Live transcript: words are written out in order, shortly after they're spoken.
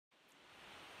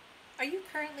Are you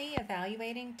currently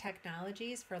evaluating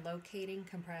technologies for locating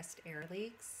compressed air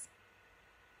leaks?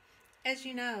 As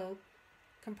you know,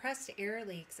 compressed air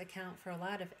leaks account for a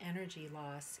lot of energy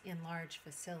loss in large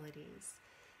facilities.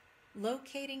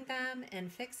 Locating them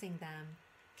and fixing them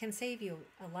can save you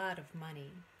a lot of money.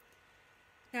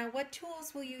 Now, what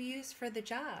tools will you use for the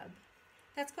job?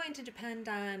 That's going to depend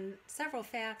on several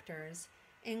factors,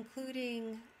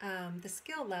 including the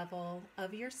skill level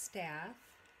of your staff.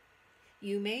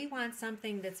 You may want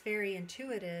something that's very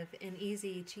intuitive and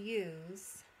easy to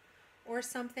use, or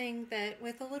something that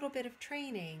with a little bit of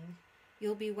training,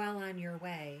 you'll be well on your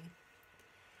way.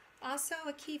 Also,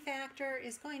 a key factor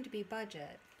is going to be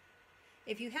budget.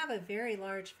 If you have a very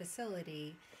large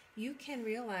facility, you can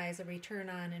realize a return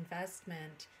on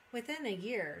investment within a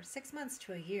year, 6 months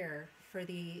to a year, for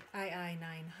the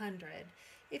II-900.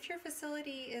 If your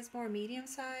facility is more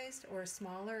medium-sized or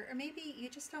smaller, or maybe you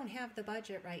just don't have the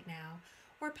budget right now,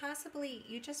 or possibly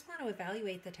you just want to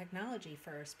evaluate the technology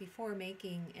first before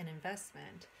making an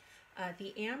investment,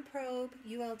 the Amprobe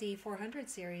ULD-400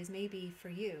 series may be for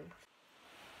you.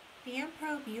 The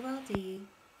Amprobe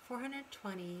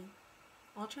ULD-420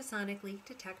 Ultrasonic Leak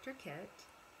Detector Kit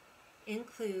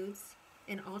includes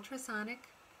an ultrasonic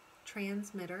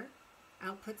transmitter,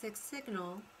 outputs a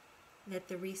signal that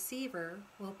the receiver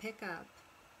will pick up,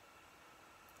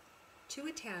 2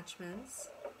 attachments,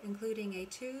 including a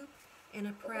tube and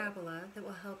a parabola that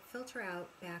will help filter out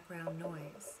background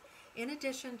noise. In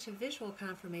addition to visual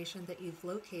confirmation that you've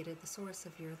located the source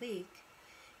of your leak,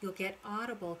 you'll get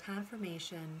audible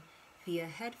confirmation via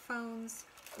headphones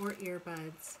or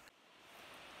earbuds.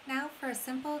 Now for a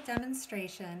simple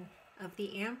demonstration of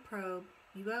the Amprobe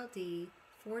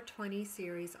ULD-420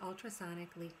 series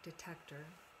ultrasonic leak detector.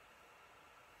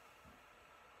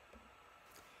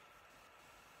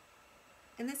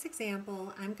 In this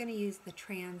example, I'm going to use the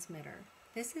transmitter.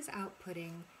 This is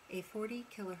outputting a 40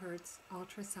 kilohertz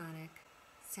ultrasonic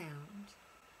sound.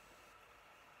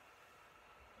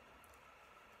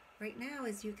 Right now,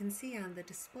 as you can see on the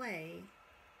display,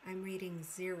 I'm reading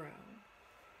 0.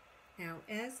 Now,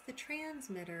 as the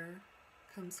transmitter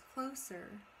comes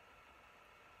closer,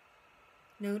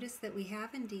 notice that we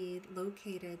have indeed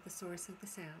located the source of the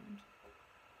sound.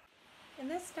 In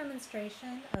this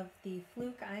demonstration of the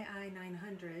Fluke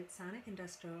II-900 Sonic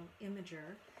Industrial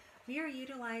Imager, we are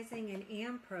utilizing an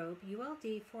Amprobe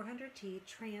ULD-400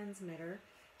 transmitter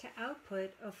to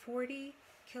output a 40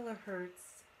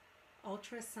 kilohertz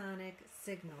ultrasonic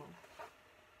signal.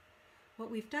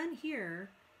 What we've done here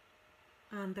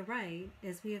on the right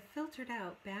is we have filtered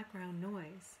out background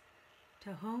noise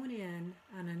to hone in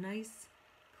on a nice,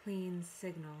 clean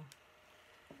signal.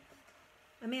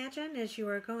 Imagine as you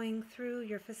are going through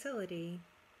your facility,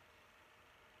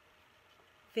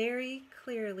 very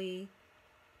clearly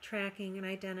tracking and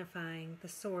identifying the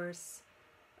source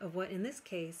of what in this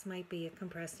case might be a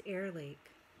compressed air leak.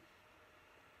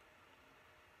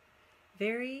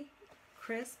 Very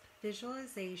crisp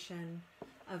visualization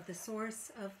of the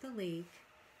source of the leak,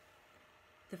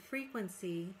 the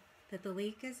frequency that the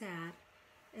leak is at,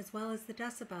 as well as the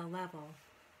decibel level.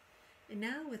 And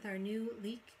now with our new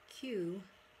Fluke U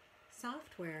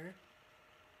software,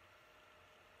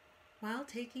 while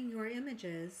taking your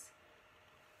images,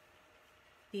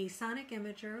 the Sonic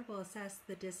Imager will assess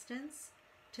the distance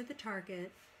to the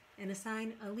target and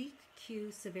assign a Fluke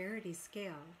U severity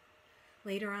scale.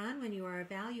 Later on, when you are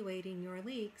evaluating your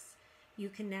leaks, you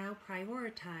can now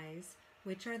prioritize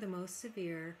which are the most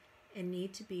severe and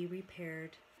need to be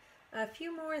repaired. A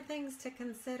few more things to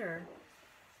consider.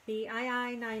 The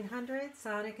II-900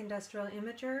 Sonic Industrial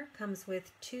Imager comes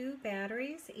with 2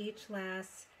 batteries. Each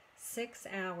lasts 6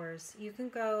 hours. You can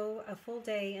go a full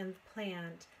day in the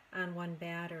plant on 1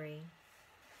 battery.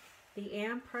 The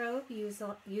Amprobe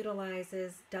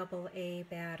utilizes AA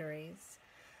batteries.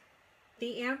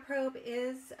 The Amprobe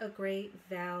is a great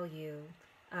value.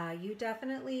 You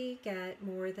definitely get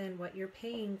more than what you're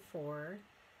paying for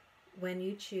when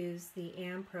you choose the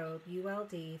Amprobe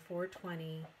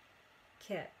ULD-420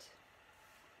 Kit.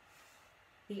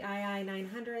 The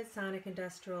II-900 Sonic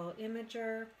Industrial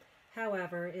Imager,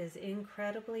 however, is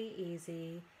incredibly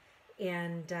easy,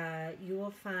 and you will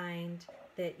find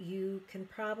that you can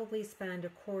probably spend a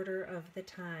quarter of the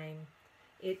time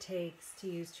it takes to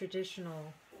use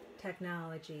traditional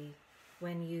technology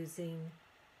when using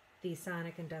the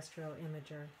Sonic Industrial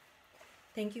Imager.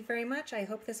 Thank you very much. I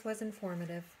hope this was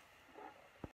informative.